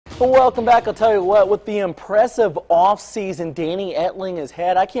Welcome back. I'll tell you what, with the impressive offseason Danny Etling has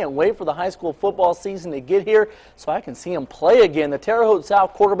had, I can't wait for the high school football season to get here so I can see him play again. The Terre Haute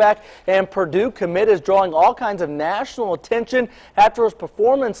South quarterback and Purdue commit is drawing all kinds of national attention after his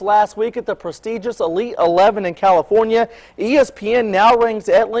performance last week at the prestigious Elite 11 in California. ESPN now ranks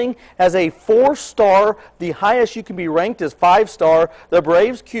Etling as a 4-star. The highest you can be ranked is 5-star. The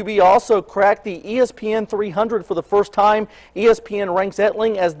Braves QB also cracked the ESPN 300 for the first time. ESPN ranks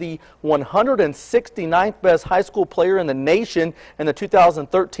Etling as the 169th best high school player in the nation in the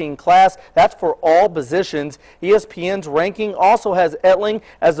 2013 class. That's for all positions. ESPN's ranking also has Etling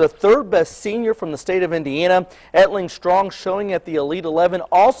as the 3rd best senior from the state of Indiana. Etling's strong showing at the Elite 11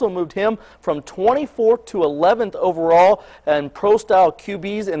 also moved him from 24th to 11th overall in pro-style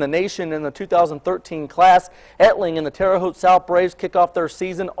QBs in the nation in the 2013 class. Etling and the Terre Haute South Braves kick off their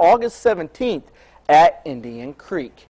season August 17th at Indian Creek.